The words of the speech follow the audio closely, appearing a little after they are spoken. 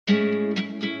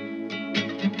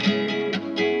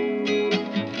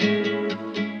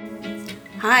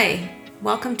Hi,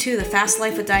 welcome to the Fast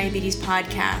Life with Diabetes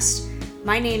podcast.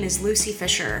 My name is Lucy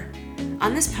Fisher.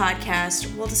 On this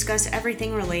podcast, we'll discuss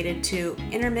everything related to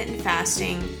intermittent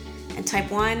fasting and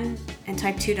type 1 and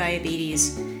type 2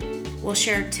 diabetes. We'll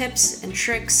share tips and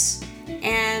tricks,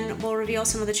 and we'll reveal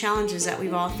some of the challenges that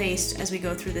we've all faced as we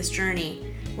go through this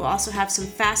journey. We'll also have some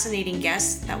fascinating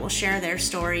guests that will share their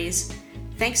stories.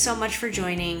 Thanks so much for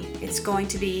joining. It's going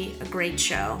to be a great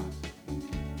show.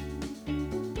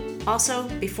 Also,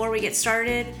 before we get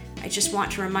started, I just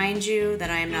want to remind you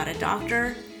that I am not a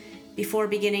doctor. Before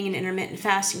beginning an intermittent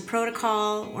fasting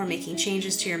protocol or making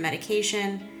changes to your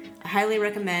medication, I highly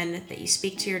recommend that you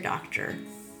speak to your doctor.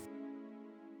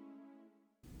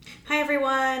 Hi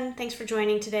everyone, thanks for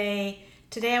joining today.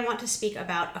 Today I want to speak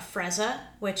about Afrezza,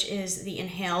 which is the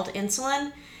inhaled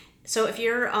insulin. So if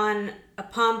you're on a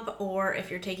pump or if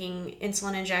you're taking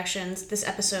insulin injections, this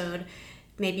episode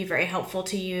may be very helpful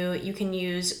to you. You can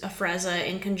use Afrezza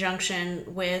in conjunction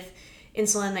with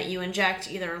insulin that you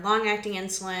inject, either long-acting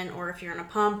insulin, or if you're on a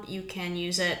pump, you can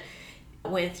use it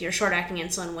with your short-acting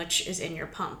insulin, which is in your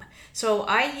pump. So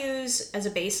I use, as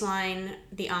a baseline,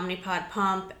 the Omnipod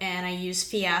pump, and I use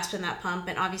Fiasp in that pump,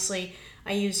 and obviously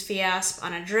I use Fiasp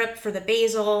on a drip for the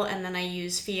basal, and then I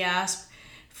use Fiasp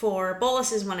for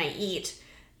boluses when I eat.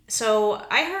 So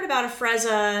I heard about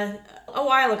Afrezza a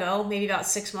while ago, maybe about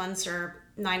 6 months or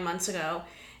 9 months ago,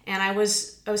 and I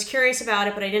was curious about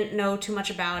it, but I didn't know too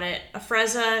much about it.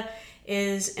 Afrezza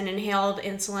is an inhaled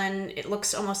insulin. It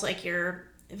looks almost like you're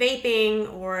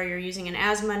vaping or you're using an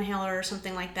asthma inhaler or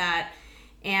something like that,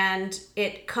 and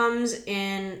it comes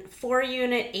in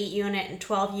 4-unit, 8-unit, and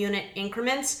 12-unit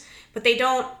increments, but they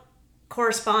don't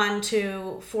correspond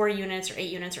to 4 units or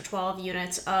 8 units or 12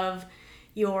 units of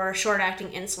your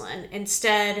short-acting insulin.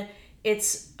 Instead,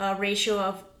 it's a ratio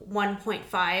of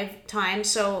 1.5 times.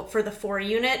 So for the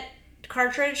 4-unit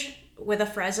cartridge with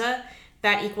Afrezza,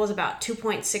 that equals about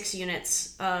 2.6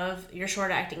 units of your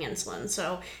short-acting insulin.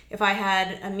 So if I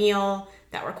had a meal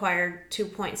that required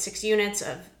 2.6 units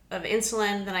of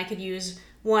insulin, then I could use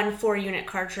one 4-unit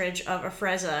cartridge of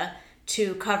Afrezza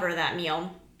to cover that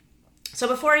meal. So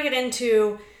before I get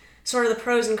into sort of the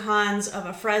pros and cons of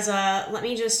Afrezza, let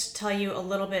me just tell you a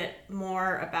little bit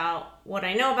more about what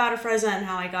I know about Afrezza and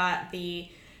how I got the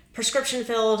prescription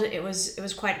filled. It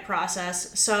was quite a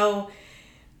process. So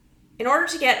in order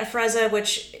to get Afrezza,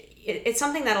 which it's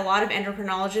something that a lot of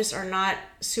endocrinologists are not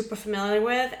super familiar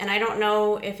with, and I don't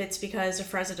know if it's because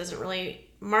Afrezza doesn't really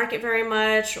market very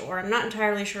much, or I'm not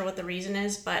entirely sure what the reason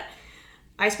is, but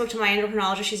I spoke to my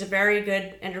endocrinologist. She's a very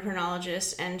good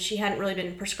endocrinologist, and she hadn't really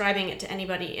been prescribing it to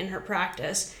anybody in her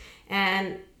practice.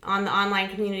 And on the online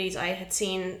communities, I had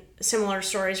seen similar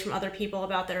stories from other people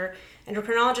about their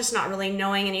endocrinologists not really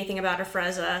knowing anything about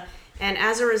Afrezza. And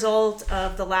as a result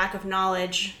of the lack of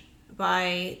knowledge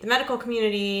by the medical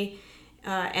community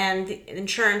and the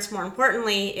insurance, more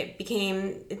importantly,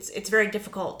 it's very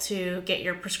difficult to get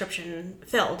your prescription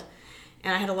filled.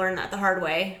 And I had to learn that the hard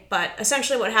way. But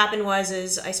essentially what happened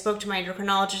was I spoke to my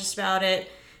endocrinologist about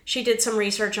it. She did some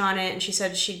research on it, and she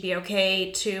said she'd be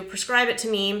okay to prescribe it to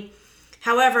me.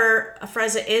 However,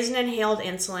 Afrezza is an inhaled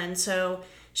insulin, so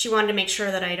she wanted to make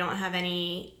sure that I don't have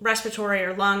any respiratory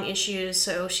or lung issues.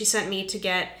 So she sent me to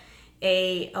get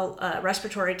a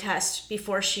respiratory test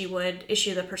before she would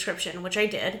issue the prescription, which I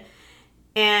did.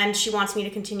 And she wants me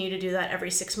to continue to do that every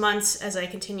 6 months as I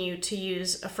continue to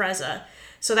use Afrezza.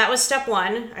 So that was step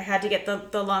one. I had to get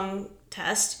the lung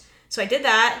test. So I did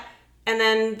that. And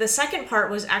then the second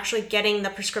part was actually getting the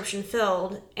prescription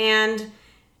filled. And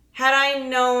had I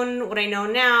known what I know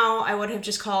now, I would have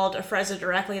just called Afrezza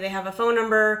directly. They have a phone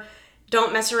number.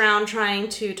 Don't mess around trying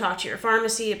to talk to your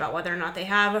pharmacy about whether or not they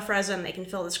have Afrezza and they can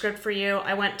fill the script for you.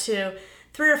 I went to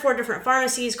 3 or 4 different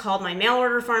pharmacies, called my mail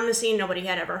order pharmacy. Nobody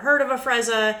had ever heard of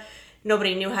Afrezza.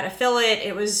 Nobody knew how to fill it.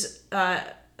 It was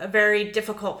a very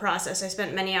difficult process. I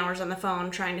spent many hours on the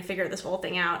phone trying to figure this whole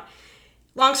thing out.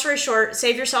 Long story short,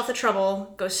 save yourself the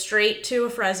trouble. Go straight to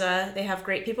Afrezza. They have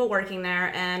great people working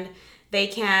there, and they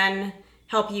can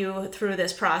help you through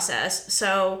this process.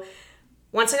 So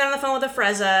once I got on the phone with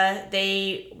Afrezza,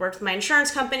 they worked with my insurance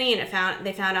company, and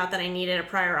they found out that I needed a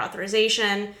prior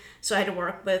authorization. So I had to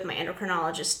work with my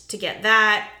endocrinologist to get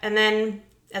that. And then,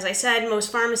 as I said,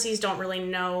 most pharmacies don't really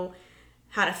know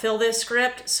how to fill this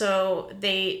script. So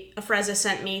Afrezza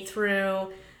sent me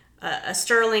through a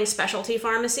Sterling specialty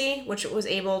pharmacy, which was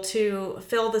able to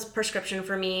fill this prescription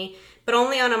for me, but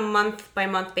only on a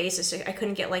month-by-month basis. I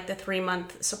couldn't get like the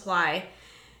 3-month supply.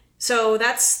 So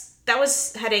that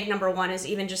was headache number one, is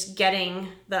even just getting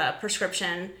the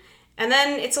prescription. And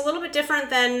then it's a little bit different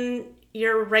than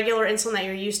your regular insulin that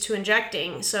you're used to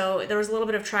injecting. So there was a little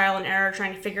bit of trial and error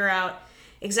trying to figure out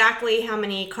exactly how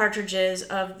many cartridges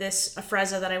of this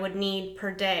Afrezza that I would need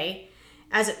per day.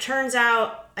 As it turns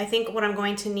out, I think what I'm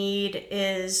going to need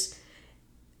is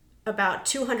about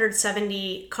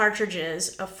 270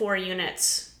 cartridges of 4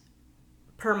 units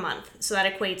per month. So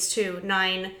that equates to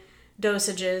 9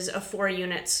 dosages of 4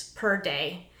 units per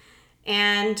day.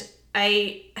 And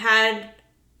I had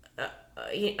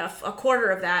a quarter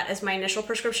of that as my initial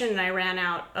prescription, and I ran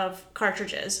out of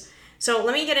cartridges. So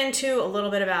let me get into a little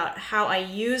bit about how I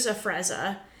use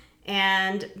Afrezza,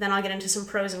 and then I'll get into some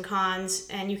pros and cons,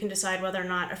 and you can decide whether or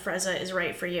not Afrezza is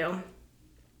right for you.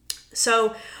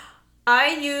 So I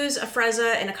use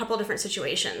Afrezza in a couple of different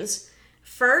situations.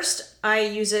 First, I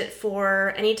use it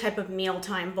for any type of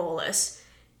mealtime bolus.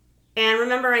 And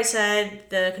remember I said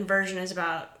the conversion is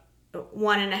about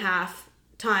 1.5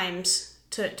 times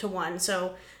to 1.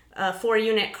 So a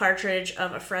 4-unit cartridge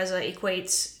of Afrezza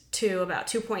equates to about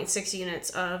 2.6 units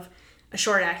of a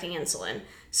short-acting insulin.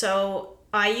 So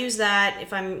I use that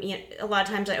if a lot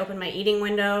of times I open my eating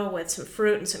window with some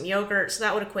fruit and some yogurt, so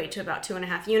that would equate to about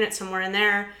 2.5 units, somewhere in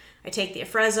there. I take the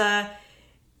Afrezza.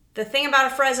 The thing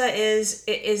about Afrezza is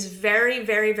it is very,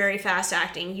 very, very fast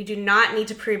acting. You do not need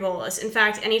to pre-bolus. In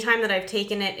fact, anytime that I've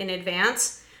taken it in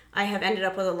advance, I have ended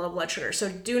up with a low blood sugar. So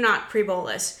do not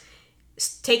pre-bolus.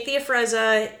 Take the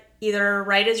Afrezza either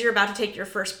right as you're about to take your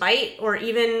first bite, or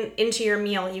even into your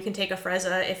meal. You can take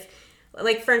Afrezza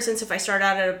like for instance, if I start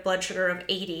out at a blood sugar of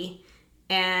 80,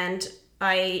 and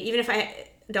even if I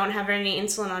don't have any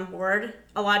insulin on board,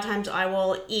 a lot of times I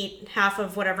will eat half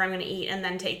of whatever I'm going to eat and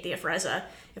then take the Afrezza.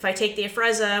 If I take the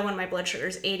Afrezza when my blood sugar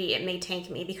is 80, it may tank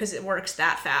me because it works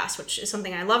that fast, which is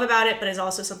something I love about it, but is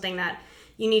also something that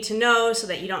you need to know so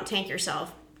that you don't tank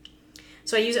yourself.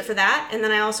 So I use it for that, and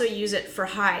then I also use it for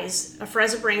highs.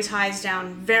 Afrezza brings highs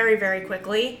down very, very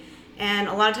quickly. And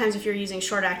a lot of times if you're using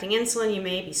short-acting insulin, you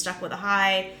may be stuck with a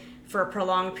high for a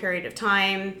prolonged period of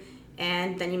time,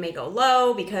 and then you may go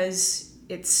low because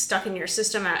it's stuck in your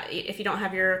system if you don't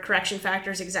have your correction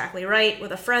factors exactly right.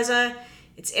 With Afrezza,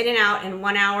 it's in and out in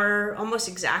 1 hour almost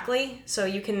exactly, so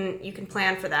you can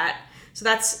plan for that. So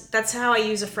that's how I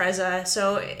use Afrezza.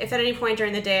 So if at any point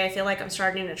during the day I feel like I'm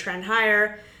starting to trend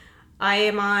higher, I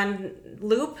am on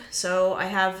loop, so I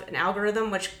have an algorithm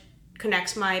which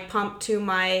connects my pump to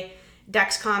my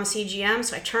Dexcom CGM,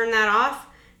 so I turn that off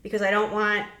because I don't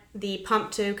want the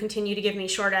pump to continue to give me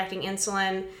short-acting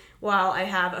insulin while I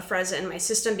have Afrezza in my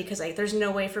system, because there's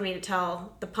no way for me to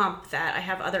tell the pump that I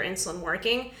have other insulin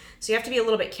working. So you have to be a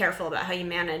little bit careful about how you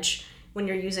manage when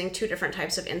you're using 2 different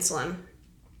types of insulin.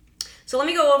 So let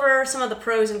me go over some of the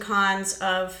pros and cons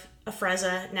of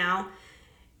Afrezza now.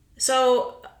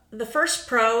 So the first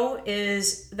pro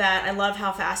is that I love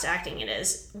how fast acting it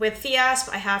is. With Fiasp,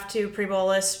 I have to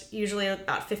pre-bolus usually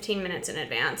about 15 minutes in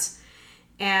advance.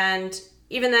 And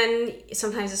even then,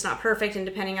 sometimes it's not perfect, and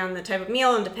depending on the type of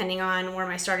meal and depending on where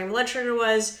my starting blood sugar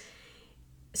was,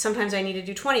 sometimes I need to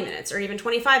do 20 minutes or even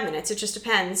 25 minutes. It just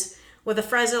depends. With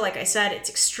Afrezza, like I said, it's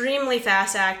extremely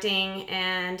fast acting,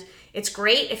 and it's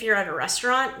great if you're at a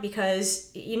restaurant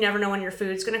because you never know when your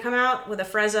food's going to come out. With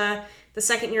Afrezza, the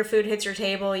second your food hits your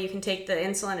table, you can take the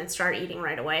insulin and start eating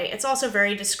right away. It's also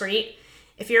very discreet.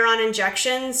 If you're on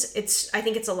injections, I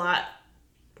think it's a lot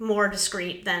more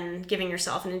discreet than giving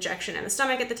yourself an injection in the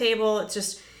stomach at the table.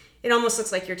 It almost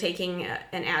looks like you're taking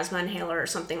an asthma inhaler or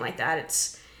something like that.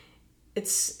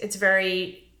 It's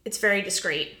very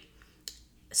discreet.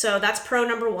 So that's pro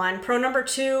number 1. Pro number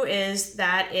 2 is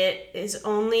that it is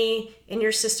only in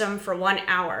your system for 1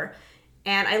 hour.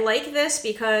 And I like this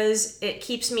because it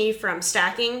keeps me from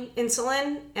stacking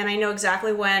insulin, and I know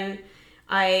exactly when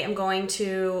I am going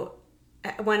to,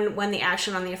 when the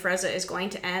action on the Afrezza is going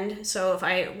to end. So if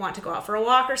I want to go out for a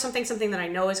walk or something that I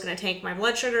know is going to tank my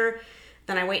blood sugar,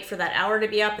 then I wait for that hour to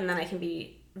be up, and then I can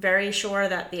be very sure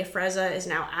that the Afrezza is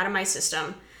now out of my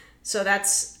system. So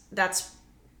that's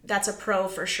a pro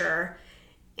for sure.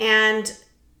 And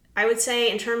I would say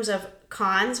in terms of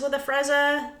cons with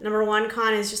Afrezza, number 1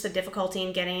 con is just the difficulty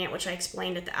in getting it, which I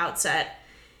explained at the outset.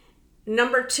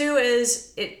 Number 2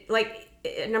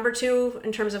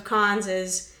 in terms of cons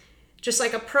is just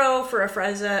like a pro for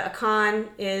Afrezza, a con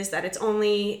is that it's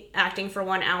only acting for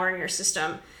 1 hour in your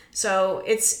system. So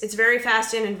it's very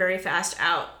fast in and very fast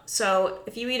out. So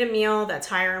if you eat a meal that's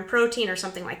higher in protein or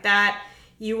something like that,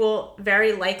 you will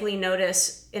very likely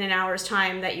notice in an hour's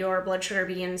time that your blood sugar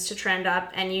begins to trend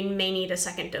up, and you may need a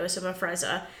second dose of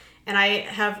Afrezza. And I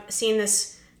have seen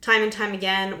this time and time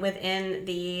again within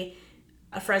the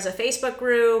Afrezza Facebook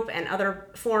group and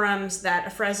other forums that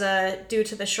Afrezza, due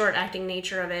to the short-acting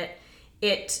nature of it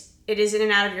it is in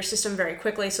and out of your system very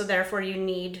quickly, so therefore you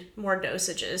need more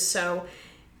dosages. So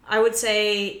I would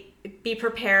say be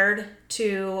prepared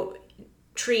to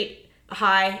treat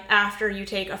high after you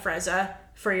take Afrezza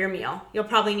for your meal. You'll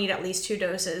probably need at least 2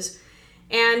 doses.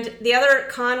 And the other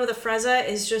con with Afrezza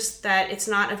is just that it's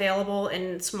not available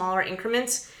in smaller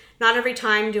increments. Not every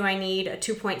time do I need a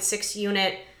 2.6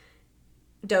 unit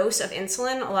dose of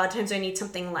insulin. A lot of times I need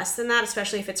something less than that,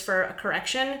 especially if it's for a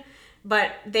correction.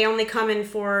 But they only come in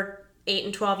for 8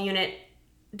 and 12 unit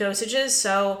dosages.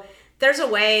 So there's a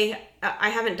way. I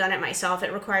haven't done it myself.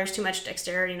 It requires too much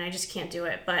dexterity and I just can't do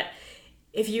it. But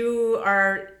if you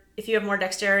have more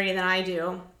dexterity than I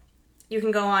do, you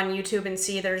can go on YouTube and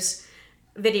see there's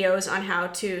videos on how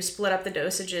to split up the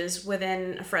dosages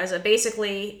within Afrezza.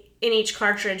 Basically, in each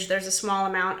cartridge, there's a small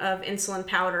amount of insulin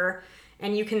powder,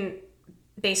 and you can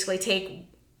basically take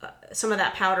some of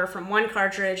that powder from one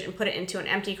cartridge and put it into an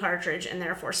empty cartridge and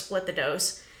therefore split the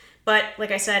dose. But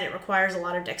like I said, it requires a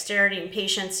lot of dexterity and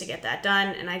patience to get that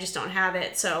done, and I just don't have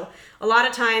it. So a lot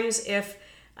of times if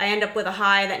I end up with a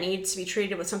high that needs to be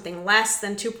treated with something less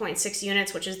than 2.6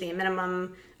 units, which is the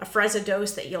minimum Afrezza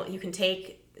dose that you can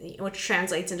take, which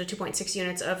translates into 2.6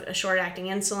 units of a short-acting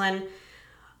insulin.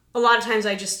 A lot of times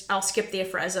I'll skip the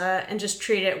Afrezza and just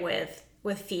treat it with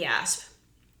Fiasp.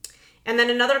 And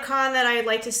then another con that I'd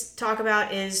like to talk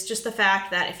about is just the fact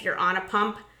that if you're on a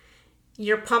pump,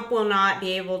 your pump will not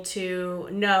be able to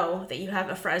know that you have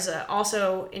Afrezza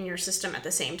also in your system at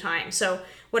the same time. So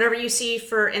whatever you see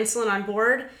for insulin on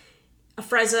board,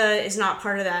 Afrezza is not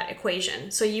part of that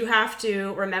equation. So you have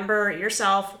to remember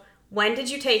yourself, when did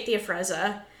you take the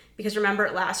Afrezza? Because remember,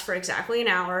 it lasts for exactly an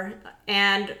hour,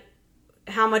 and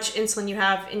how much insulin you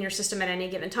have in your system at any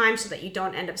given time so that you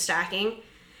don't end up stacking.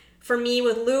 For me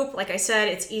with Loop, like I said,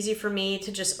 it's easy for me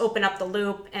to just open up the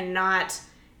Loop and not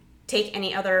take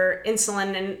any other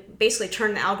insulin and basically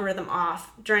turn the algorithm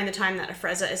off during the time that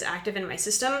Afrezza is active in my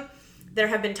system. There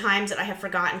have been times that I have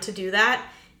forgotten to do that,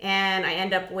 and I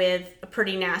end up with a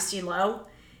pretty nasty low.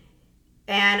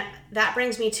 And that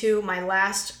brings me to my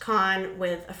last con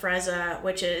with Afrezza,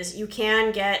 which is you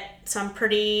can get some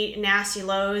pretty nasty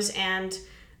lows, and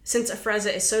since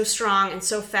Afrezza is so strong and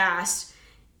so fast,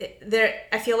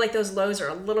 I feel like those lows are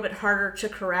a little bit harder to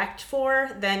correct for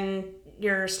than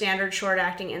your standard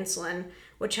short-acting insulin,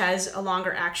 which has a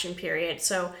longer action period.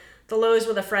 So the lows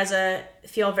with Afrezza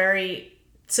feel very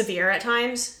severe at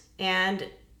times, and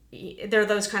they're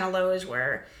those kind of lows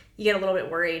where you get a little bit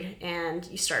worried and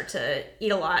you start to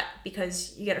eat a lot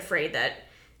because you get afraid that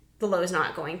the low is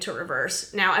not going to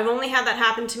reverse. Now, I've only had that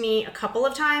happen to me a couple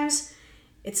of times.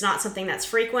 It's not something that's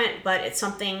frequent, but it's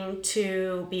something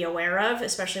to be aware of,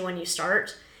 especially when you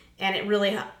start. And it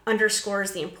really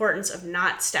underscores the importance of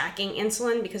not stacking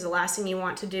insulin, because the last thing you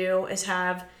want to do is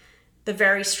have the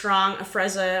very strong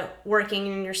Afrezza working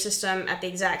in your system at the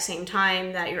exact same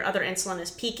time that your other insulin is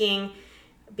peaking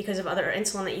because of other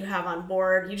insulin that you have on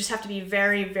board. You just have to be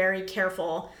very, very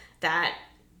careful that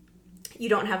you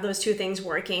don't have those two things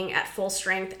working at full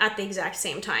strength at the exact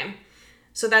same time.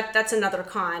 So that's another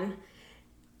con.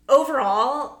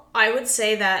 Overall, I would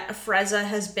say that Afrezza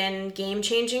has been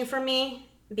game-changing for me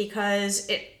because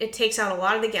it takes out a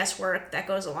lot of the guesswork that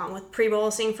goes along with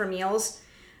pre-bolusing for meals.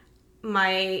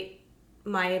 My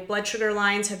blood sugar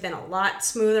lines have been a lot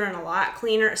smoother and a lot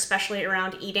cleaner, especially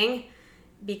around eating,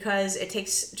 because it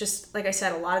takes, just like I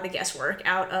said, a lot of the guesswork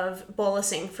out of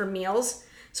bolusing for meals.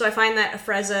 So I find that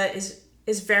Afrezza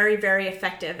is very, very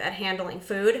effective at handling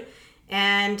food.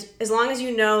 And as long as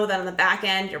you know that on the back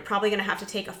end, you're probably going to have to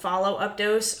take a follow-up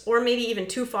dose, or maybe even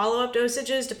 2 follow-up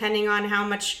dosages, depending on how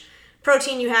much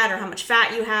protein you had or how much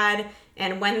fat you had,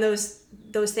 and when those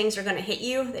things are going to hit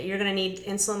you, that you're going to need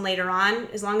insulin later on.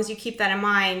 As long as you keep that in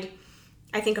mind,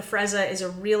 I think Afrezza is a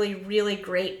really, really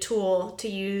great tool to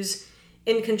use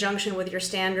in conjunction with your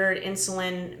standard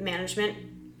insulin management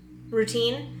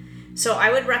routine. So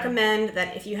I would recommend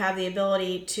that if you have the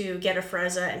ability to get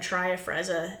Afrezza and try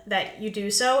Afrezza, that you do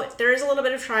so. There is a little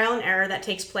bit of trial and error that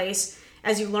takes place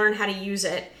as you learn how to use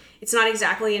it. It's not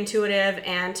exactly intuitive,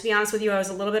 and to be honest with you, I was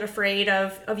a little bit afraid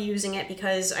of using it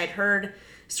because I'd heard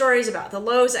stories about the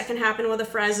lows that can happen with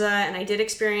Afrezza, and I did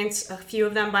experience a few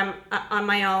of them on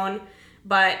my own.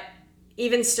 But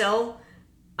even still,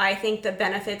 I think the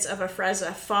benefits of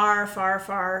Afrezza far, far,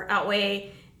 far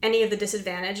outweigh any of the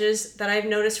disadvantages that I've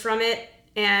noticed from it.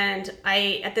 And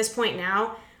at this point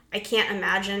now, I can't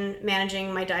imagine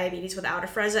managing my diabetes without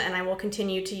Afrezza, and I will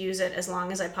continue to use it as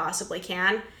long as I possibly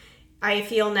can. I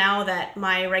feel now that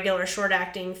my regular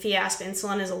short-acting Fiasp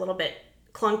insulin is a little bit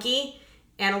clunky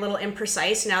and a little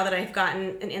imprecise now that I've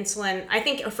gotten an insulin. I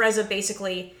think Afrezza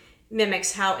basically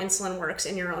mimics how insulin works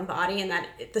in your own body, and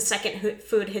that the second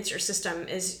food hits your system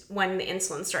is when the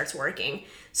insulin starts working.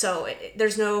 So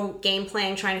there's no game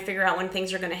playing trying to figure out when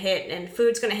things are going to hit, and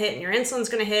food's going to hit and your insulin's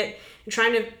going to hit, and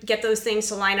trying to get those things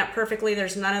to line up perfectly.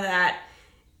 There's none of that.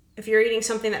 If you're eating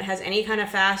something that has any kind of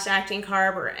fast acting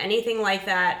carb or anything like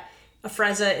that,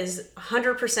 Afrezza is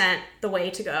 100% the way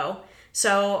to go.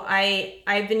 So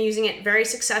I've been using it very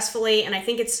successfully, and I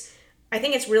think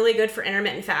it's really good for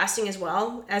intermittent fasting as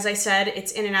well. As I said,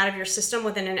 it's in and out of your system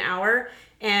within an hour.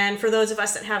 And for those of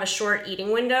us that have a short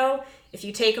eating window, if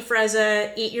you take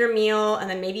Afrezza, eat your meal, and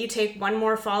then maybe you take one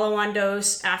more follow-on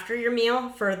dose after your meal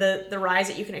for the rise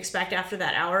that you can expect after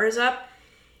that hour is up.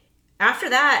 After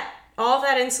that, all of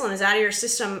that insulin is out of your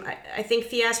system. I think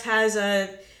Fiasp has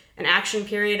an action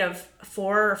period of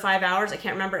 4 or 5 hours. I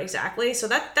can't remember exactly. So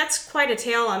that's quite a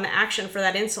tail on the action for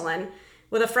that insulin.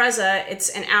 With Afrezza, it's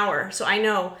an hour. So I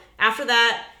know after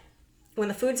that, when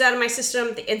the food's out of my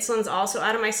system, the insulin's also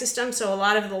out of my system. So a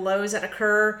lot of the lows that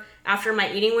occur after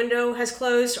my eating window has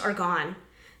closed are gone.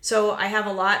 So I have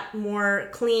a lot more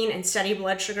clean and steady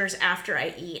blood sugars after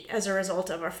I eat as a result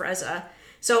of Afrezza.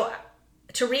 So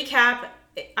to recap,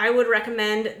 I would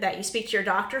recommend that you speak to your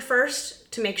doctor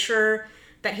first to make sure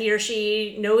that he or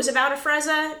she knows about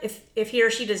Afrezza. If he or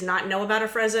she does not know about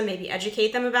Afrezza, maybe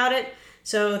educate them about it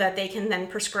so that they can then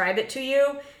prescribe it to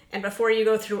you. And before you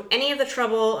go through any of the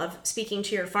trouble of speaking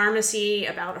to your pharmacy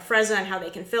about Afrezza and how they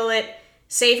can fill it,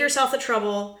 save yourself the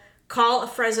trouble, call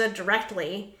Afrezza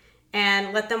directly,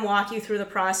 and let them walk you through the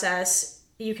process.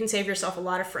 You can save yourself a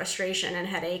lot of frustration and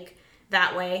headache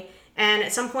that way. And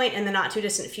at some point in the not too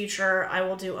distant future, I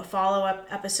will do a follow-up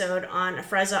episode on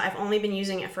Afrezza. I've only been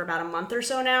using it for about a month or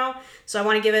so now, so I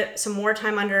want to give it some more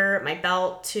time under my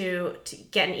belt to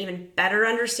get an even better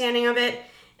understanding of it.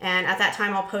 And at that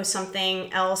time, I'll post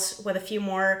something else with a few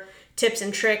more tips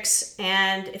and tricks.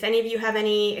 And if any of you have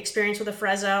any experience with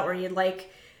Afrezza or you'd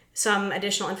like some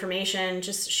additional information,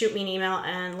 just shoot me an email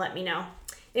and let me know.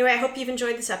 Anyway, I hope you've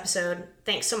enjoyed this episode.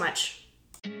 Thanks so much.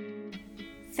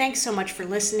 Thanks so much for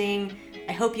listening.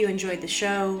 I hope you enjoyed the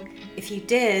show. If you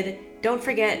did, don't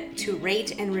forget to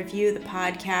rate and review the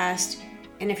podcast.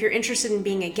 And if you're interested in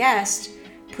being a guest,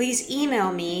 please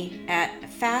email me at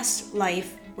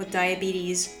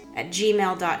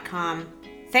fastlifewithdiabetes@gmail.com.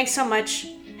 Thanks so much.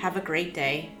 Have a great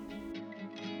day.